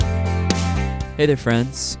Hey there,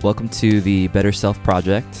 friends. Welcome to the Better Self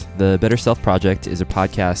Project. The Better Self Project is a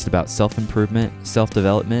podcast about self-improvement,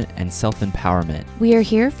 self-development, and self-empowerment. We are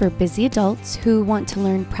here for busy adults who want to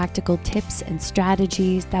learn practical tips and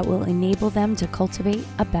strategies that will enable them to cultivate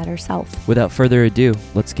a better self. Without further ado,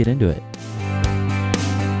 let's get into it.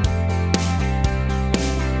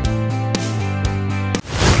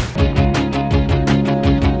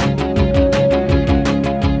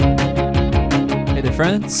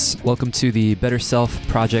 Friends, welcome to the Better Self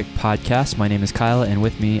Project podcast. My name is Kyle, and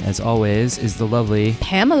with me, as always, is the lovely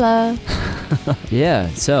Pamela. Yeah,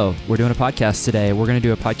 so we're doing a podcast today. We're going to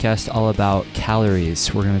do a podcast all about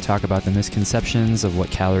calories. We're going to talk about the misconceptions of what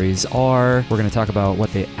calories are. We're going to talk about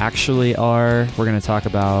what they actually are. We're going to talk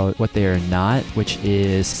about what they are not, which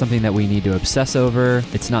is something that we need to obsess over.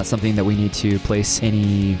 It's not something that we need to place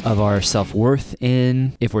any of our self-worth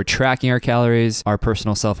in. If we're tracking our calories, our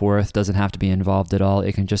personal self-worth doesn't have to be involved at all.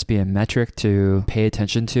 It can just be a metric to pay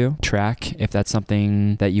attention to, track if that's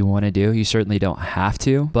something that you want to do. You certainly don't have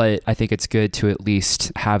to, but I think it's good to at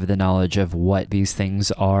least have the knowledge of what these things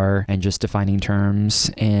are and just defining terms.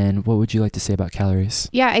 And what would you like to say about calories?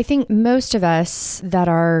 Yeah, I think most of us that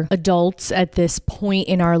are adults at this point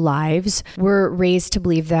in our lives were raised to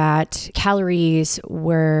believe that calories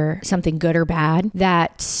were something good or bad,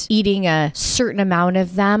 that eating a certain amount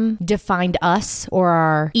of them defined us or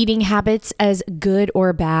our eating habits as good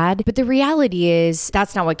or bad. But the reality is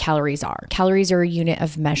that's not what calories are. Calories are a unit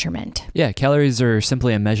of measurement. Yeah, calories are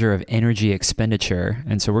simply a measure of energy expenditure.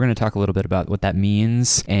 And so we're going to talk a little bit about what that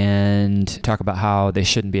means and talk about how they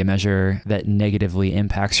shouldn't be a measure that negatively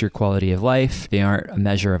impacts your quality of life. They aren't a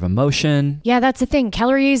measure of emotion. Yeah, that's the thing.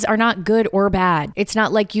 Calories are not good or bad. It's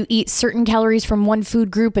not like you eat certain calories from one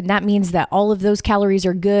food group and that means that all of those calories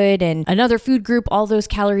are good and another food group, all those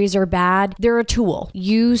calories are bad. They're a tool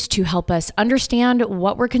used to help us understand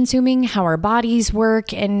what we're consuming, how our bodies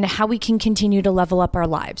work, and how we can continue to level up our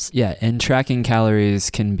lives. Yeah, and tracking calories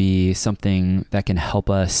can be something that can help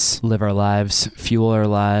us live our lives, fuel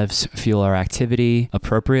our activity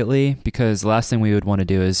appropriately, because the last thing we would want to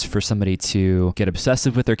do is for somebody to get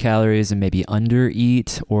obsessive with their calories and maybe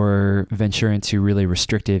undereat or venture into really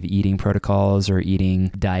restrictive eating protocols or eating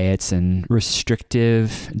diets and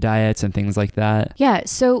restrictive diets and things like that. Yeah,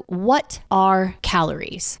 so what are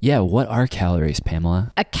calories? Yeah, what are calories,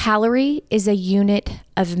 Pamela? A calorie is a unit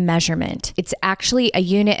of measurement. It's actually a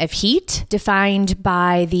unit of heat defined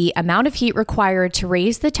by the amount of heat required to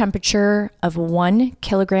raise the temperature of 1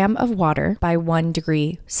 kilogram of water by 1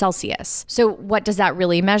 degree Celsius. So what does that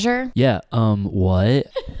really measure? Yeah, what?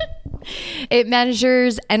 It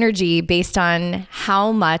measures energy based on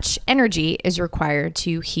how much energy is required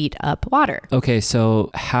to heat up water. Okay, so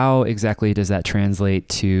how exactly does that translate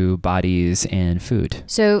to bodies and food?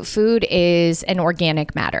 So food is an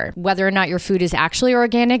organic matter. Whether or not your food is actually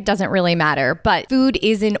organic doesn't really matter, but food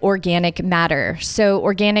is an organic matter. So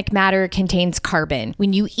organic matter contains carbon.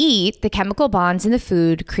 When you eat, the chemical bonds in the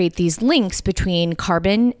food create these links between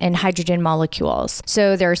carbon and hydrogen molecules.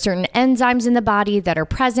 So there are certain enzymes in the body that are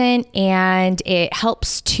present, and it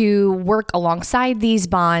helps to work alongside these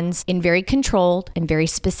bonds in very controlled and very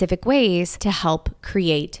specific ways to help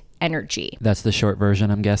create energy. That's the short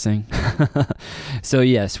version, I'm guessing. So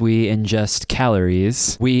yes, we ingest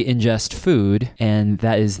calories, we ingest food, and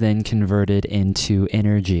that is then converted into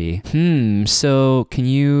energy. So can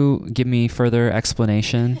you give me further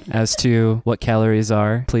explanation as to what calories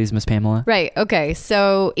are, please, Miss Pamela? Right. Okay.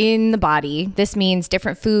 So in the body, this means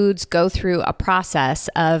different foods go through a process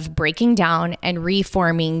of breaking down and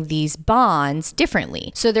reforming these bonds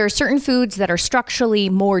differently. So there are certain foods that are structurally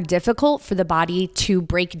more difficult for the body to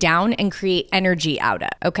break down and create energy out of.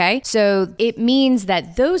 Okay. So it means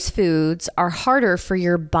that those foods are harder for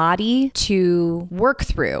your body to work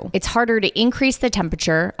through. It's harder to increase the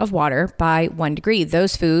temperature of water by 1 degree.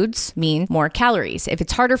 Those foods mean more calories. If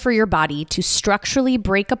it's harder for your body to structurally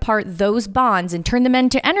break apart those bonds and turn them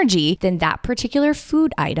into energy, then that particular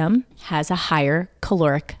food item has a higher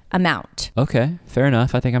caloric amount. Okay, fair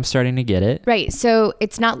enough. I think I'm starting to get it. Right. So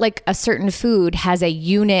it's not like a certain food has a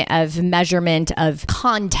unit of measurement of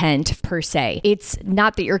content per se. It's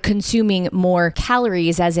not that you're consuming more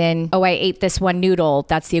calories as in, oh, I ate this one noodle.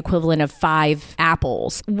 That's the equivalent of 5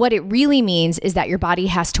 apples. What it really means is that your body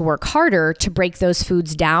has to work harder to break those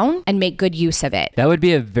foods down and make good use of it. That would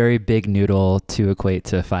be a very big noodle to equate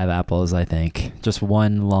to 5 apples, I think. Just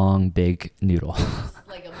one long, big noodle.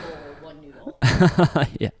 Like a bowl, one noodle.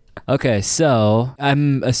 Yeah. Okay, so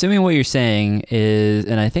I'm assuming what you're saying is,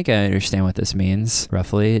 and I think I understand what this means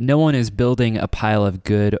roughly, no one is building a pile of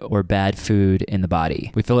good or bad food in the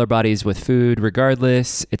body. We fill our bodies with food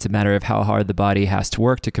regardless. It's a matter of how hard the body has to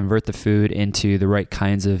work to convert the food into the right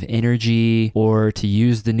kinds of energy or to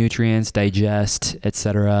use the nutrients, digest,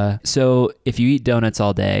 etc. So if you eat donuts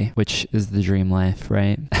all day, which is the dream life,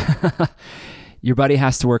 right? Your body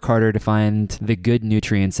has to work harder to find the good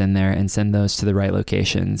nutrients in there and send those to the right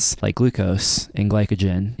locations, like glucose and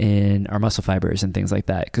glycogen in our muscle fibers and things like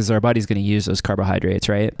that, because our body's going to use those carbohydrates,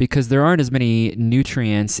 right? Because there aren't as many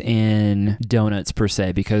nutrients in donuts per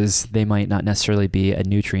se, because they might not necessarily be a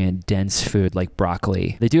nutrient-dense food like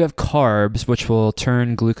broccoli. They do have carbs, which will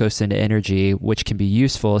turn glucose into energy, which can be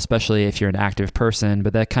useful, especially if you're an active person,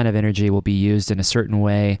 but that kind of energy will be used in a certain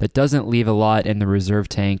way that doesn't leave a lot in the reserve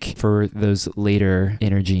tank for those later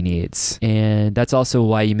energy needs. And that's also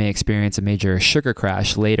why you may experience a major sugar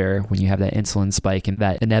crash later when you have that insulin spike and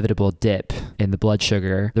that inevitable dip in the blood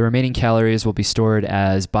sugar. The remaining calories will be stored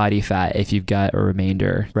as body fat if you've got a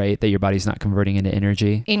remainder, right, that your body's not converting into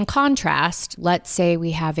energy. In contrast, let's say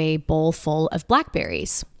we have a bowl full of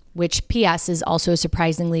blackberries, which PS is also a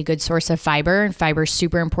surprisingly good source of fiber, and fiber is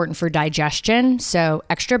super important for digestion. So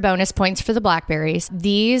extra bonus points for the blackberries.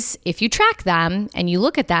 These, if you track them and you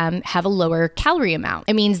look at them, have a lower calorie amount.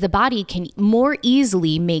 It means the body can more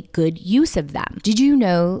easily make good use of them. Did you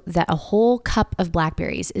know that a whole cup of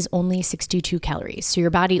blackberries is only 62 calories? So your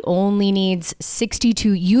body only needs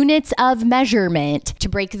 62 units of measurement to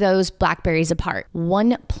break those blackberries apart.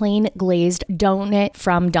 One plain glazed donut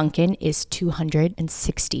from Dunkin' is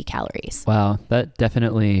 260 calories. Wow, that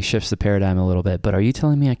definitely shifts the paradigm a little bit. But are you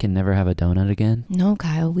telling me I can never have a donut again? No,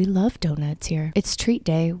 Kyle, we love donuts here. It's treat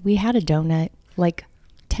day. We had a donut like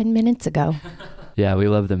 10 minutes ago. Yeah, we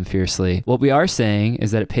love them fiercely. What we are saying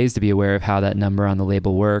is that it pays to be aware of how that number on the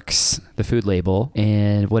label works, the food label,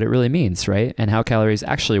 and what it really means, right? And how calories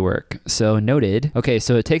actually work. So noted. Okay,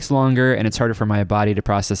 so it takes longer and it's harder for my body to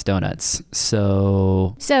process donuts.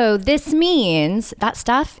 So this means that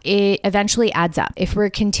stuff, it eventually adds up. If we're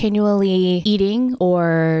continually eating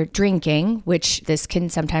or drinking, which this can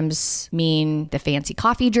sometimes mean the fancy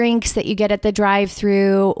coffee drinks that you get at the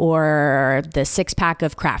drive-thru or the 6-pack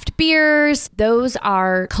of craft beers, those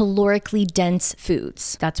are calorically dense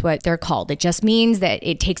foods. That's what they're called. It just means that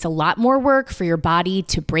it takes a lot more work for your body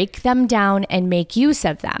to break them down and make use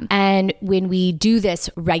of them. And when we do this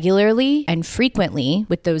regularly and frequently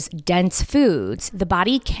with those dense foods, the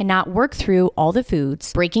body cannot work through all the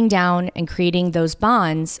foods, breaking down and creating those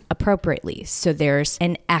bonds appropriately. So there's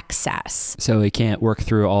an excess. So it can't work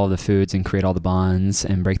through all the foods and create all the bonds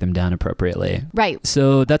and break them down appropriately. Right.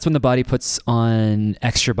 So that's when the body puts on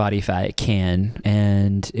extra body fat. It can,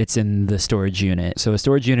 and it's in the storage unit. So a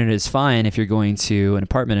storage unit is fine if you're going to an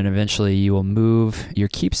apartment and eventually you will move your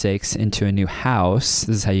keepsakes into a new house.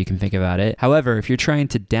 This is how you can think about it. However, if you're trying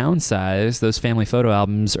to downsize, those family photo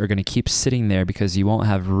albums are going to keep sitting there because you won't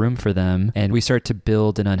have room for them. And we start to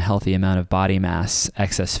build an unhealthy amount of body mass,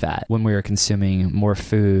 excess fat, when we are consuming more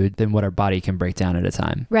food than what our body can break down at a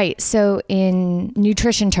time. Right. So in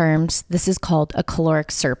nutrition terms, this is called a caloric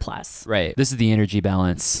surplus. Right. This is the energy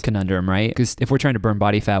balance conundrum, right? Because if we're trying to burn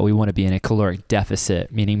body fat, we want to be in a caloric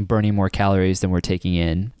deficit, meaning burning more calories than we're taking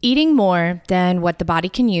in. Eating more than what the body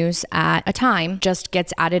can use at a time just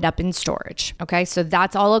gets added up in storage. Okay, so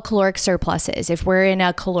that's all a caloric surplus is. If we're in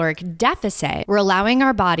a caloric deficit, we're allowing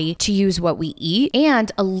our body to use what we eat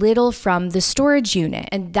and a little from the storage unit.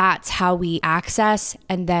 And that's how we access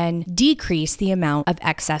and then decrease the amount of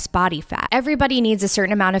excess body fat. Everybody needs a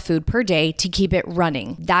certain amount of food per day to keep it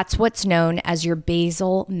running. That's what's known as your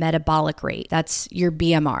basal metabolic rate. That's your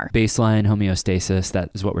BMR. Baseline homeostasis,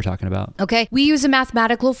 that is what we're talking about. Okay. We use a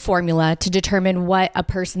mathematical formula to determine what a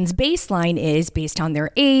person's baseline is based on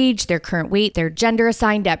their age, their current weight, their gender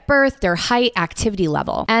assigned at birth, their height, activity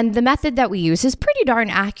level. And the method that we use is pretty darn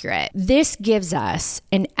accurate. This gives us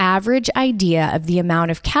an average idea of the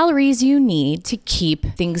amount of calories you need to keep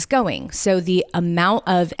things going. So the amount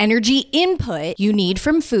of energy input you need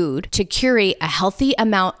from food to curate a healthy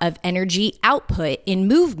amount of energy output in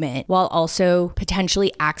movement while also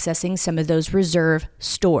potentially accessing some of those reserve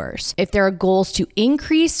stores. If there are goals to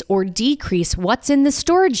increase or decrease what's in the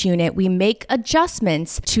storage unit, we make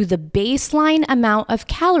adjustments to the baseline amount of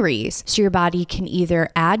calories so your body can either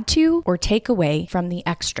add to or take away from the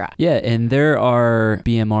extra. Yeah, and there are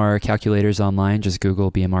BMR calculators online. Just Google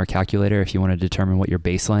simple BMR calculator if you want to determine what your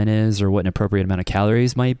baseline is or what an appropriate amount of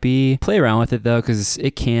calories might be. Play around with it though, because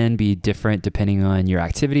it can be different depending on your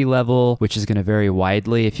activity level, which is going to vary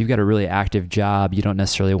widely. If you've got a really active job, you don't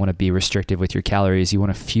necessarily want to be restrictive with your calories. You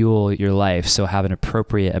want to fuel your life, so have an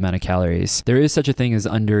appropriate amount of calories. There is such a thing as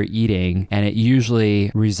under eating, and it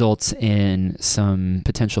usually results in some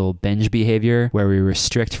potential binge behavior where we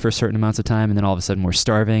restrict for certain amounts of time and then all of a sudden we're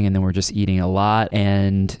starving and then we're just eating a lot.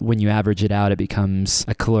 And when you average it out, it becomes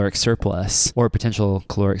a caloric surplus or a potential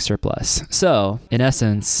caloric surplus. So in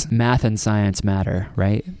essence, math and science matter,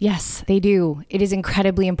 right? Yes, they do. It is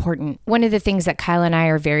incredibly important. One of the things that Kyle and I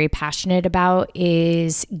are very passionate about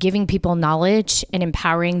is giving people knowledge and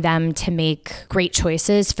empowering them to make great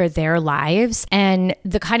choices for their lives. And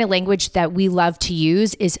the kind of language that we love to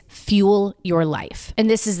use is fuel your life. And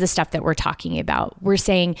this is the stuff that we're talking about. We're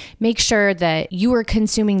saying make sure that you are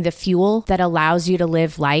consuming the fuel that allows you to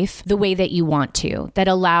live life the way that you want to, that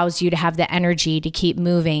allows you to have the energy to keep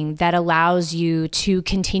moving, that allows you to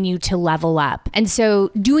continue to level up. And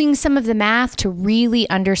so doing some of the math to really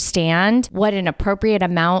understand what an appropriate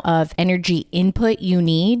amount of energy input you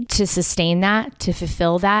need to sustain that, to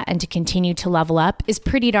fulfill that, and to continue to level up is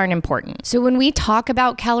pretty darn important. So when we talk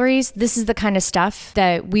about calories, this is the kind of stuff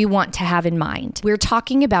that we want to have in mind. We're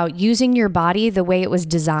talking about using your body the way it was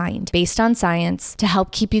designed, based on science, to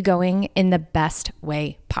help keep you going in the best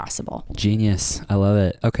way possible. Genius. I love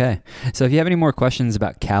it. Okay. So if you have any more questions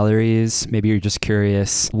about calories, maybe you're just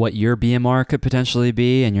curious what your BMR could potentially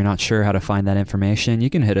be and you're not sure how to find that information, you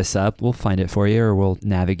can hit us up. We'll find it for you or we'll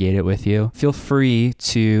navigate it with you. Feel free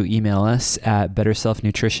to email us at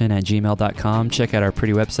betterselfnutrition@gmail.com. Check out our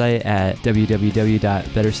pretty website at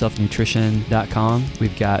www.betterselfnutrition.com.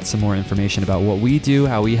 We've got some more information about what we do,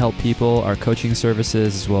 how we help people, our coaching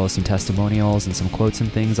services, as well as some testimonials and some quotes and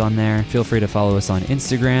things on there. Feel free to follow us on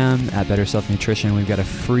Instagram at Better Self Nutrition. We've got a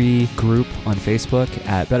free group on Facebook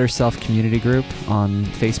at Better Self Community Group on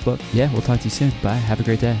Facebook. Yeah, we'll talk to you soon. Bye. Have a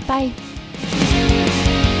great day. Bye.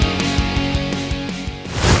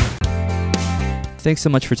 Thanks so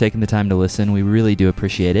much for taking the time to listen. We really do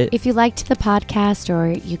appreciate it. If you liked the podcast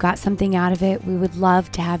or you got something out of it, we would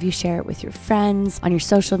love to have you share it with your friends on your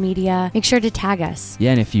social media. Make sure to tag us.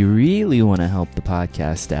 Yeah, and if you really want to help the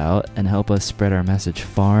podcast out and help us spread our message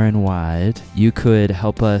far and wide, you could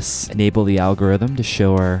help us enable the algorithm to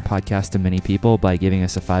show our podcast to many people by giving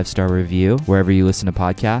us a 5-star review wherever you listen to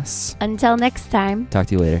podcasts. Until next time. Talk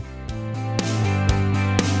to you later.